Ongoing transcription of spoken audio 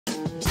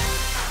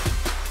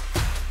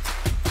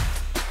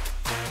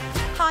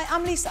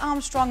I'm Lisa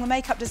Armstrong, the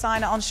makeup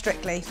designer on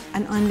Strictly.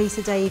 And I'm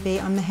Lisa Davey,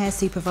 I'm the hair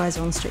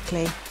supervisor on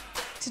Strictly.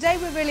 Today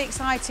we're really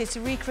excited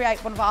to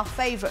recreate one of our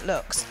favourite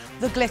looks,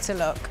 the glitter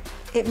look.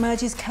 It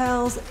merges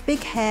curls, big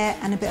hair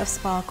and a bit of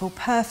sparkle,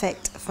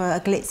 perfect for a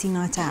glitzy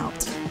night out.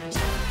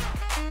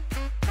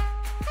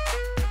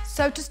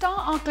 So to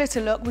start our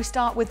glitter look, we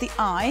start with the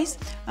eyes.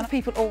 And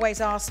people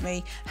always ask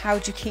me, how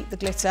do you keep the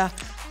glitter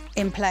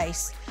in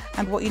place?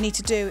 And what you need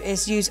to do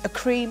is use a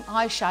cream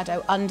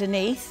eyeshadow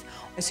underneath.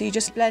 So you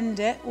just blend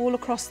it all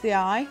across the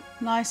eye,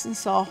 nice and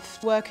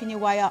soft, working your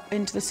way up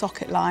into the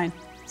socket line.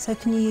 So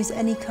can you use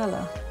any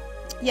colour?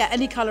 Yeah,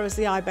 any colour as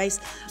the eye base.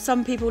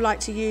 Some people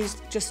like to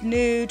use just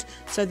nude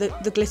so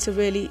that the glitter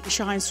really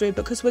shines through.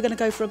 Because we're going to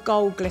go for a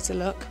gold glitter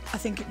look, I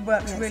think it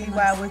works really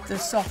well with the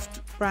soft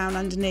brown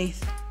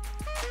underneath.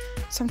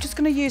 So I'm just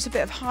going to use a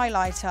bit of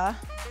highlighter.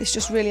 This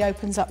just really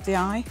opens up the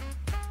eye.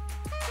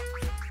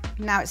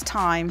 Now it's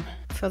time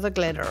for the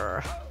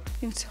glitter.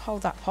 You need to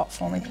hold that pot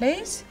for me,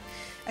 please.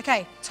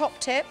 Okay, top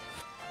tip,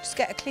 just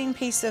get a clean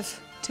piece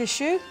of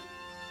tissue,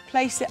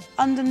 place it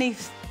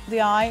underneath the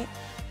eye,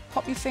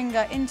 pop your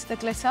finger into the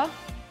glitter,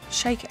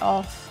 shake it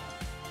off,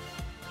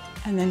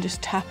 and then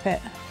just tap it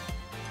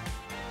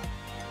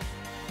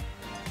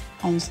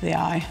onto the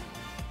eye.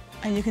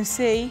 And you can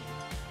see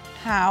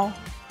how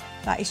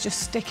that is just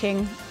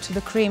sticking to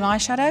the cream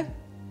eyeshadow.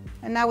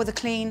 And now with a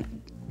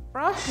clean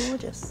brush,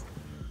 Gorgeous.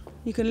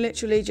 you can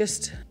literally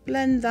just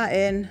blend that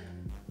in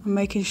and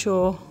making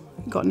sure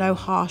you've got no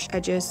harsh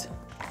edges.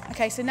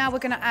 Okay, so now we're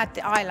going to add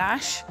the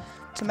eyelash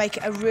to make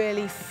it a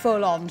really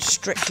full-on,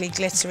 strictly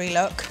glittery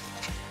look.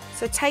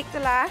 So take the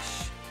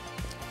lash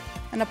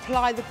and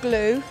apply the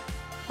glue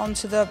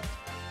onto the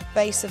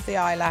base of the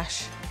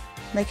eyelash,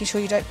 making sure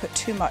you don't put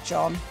too much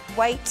on.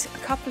 Wait a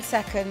couple of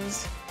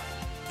seconds,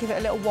 give it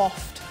a little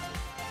waft,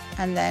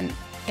 and then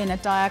in a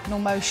diagonal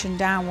motion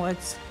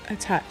downwards,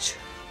 attach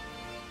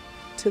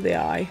to the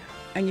eye.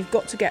 And you've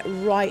got to get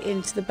right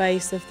into the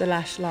base of the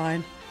lash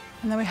line.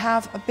 And then we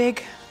have a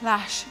big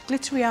lash,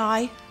 glittery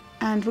eye,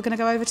 and we're going to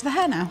go over to the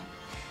hair now.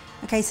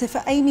 Okay, so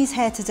for Amy's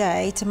hair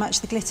today, to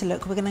match the glitter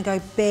look, we're going to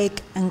go big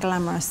and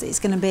glamorous. It's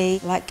going to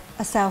be like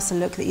a salsa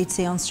look that you'd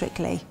see on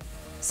Strictly.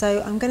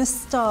 So I'm going to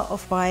start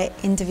off by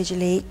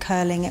individually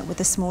curling it with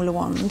a smaller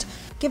wand.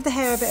 Give the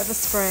hair a bit of a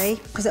spray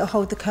because it'll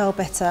hold the curl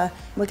better.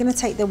 We're going to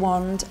take the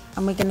wand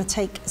and we're going to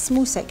take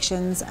small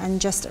sections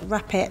and just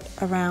wrap it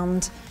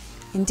around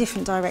in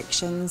different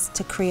directions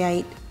to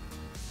create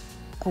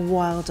a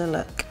wilder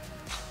look.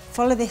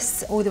 Follow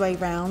this all the way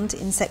round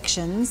in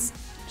sections.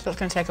 So it's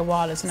going to take a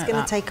while, isn't it? It's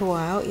going to take a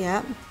while,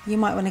 yeah. You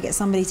might want to get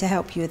somebody to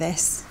help you with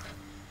this.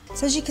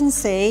 So as you can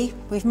see,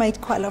 we've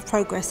made quite a lot of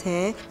progress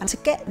here. And to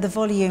get the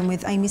volume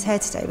with Amy's hair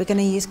today, we're going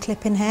to use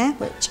clip-in hair,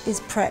 which is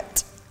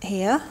prepped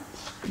here.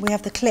 We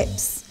have the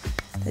clips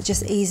that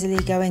just easily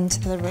go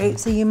into the root.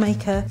 So you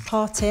make a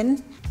part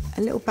in,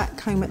 a little back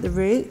comb at the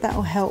root. That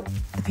will help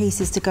the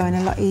pieces to go in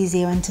a lot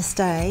easier and to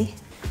stay.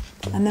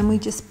 And then we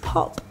just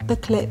pop the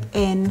clip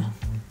in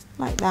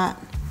like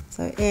that.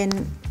 So in,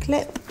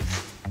 clip,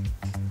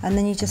 and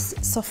then you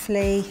just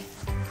softly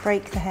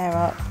break the hair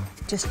up.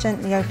 Just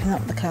gently open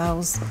up the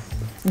curls.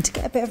 And to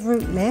get a bit of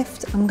root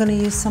lift, I'm going to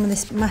use some of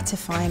this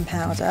mattifying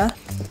powder.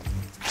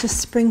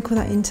 Just sprinkle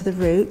that into the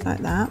root like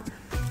that.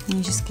 And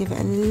you just give it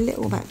a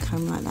little back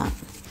comb like that.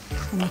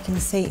 And you can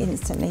see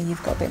instantly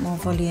you've got a bit more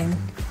volume.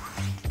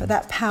 But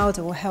that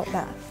powder will help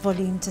that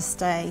volume to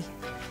stay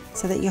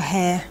so that your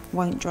hair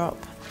won't drop.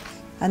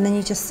 And then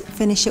you just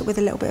finish it with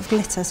a little bit of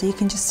glitter. So you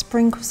can just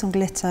sprinkle some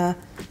glitter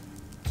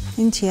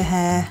into your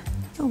hair.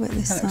 A little bit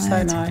this side. That looks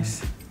so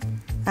nice.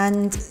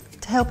 And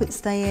to help it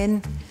stay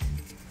in,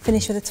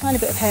 finish with a tiny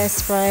bit of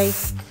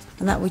hairspray,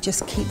 and that will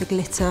just keep the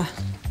glitter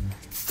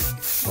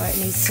where it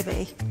needs to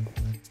be.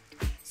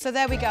 So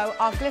there we go,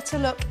 our glitter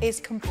look is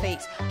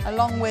complete.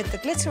 Along with the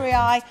glittery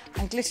eye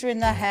and glitter in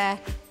the hair,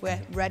 we're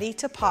ready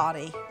to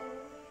party.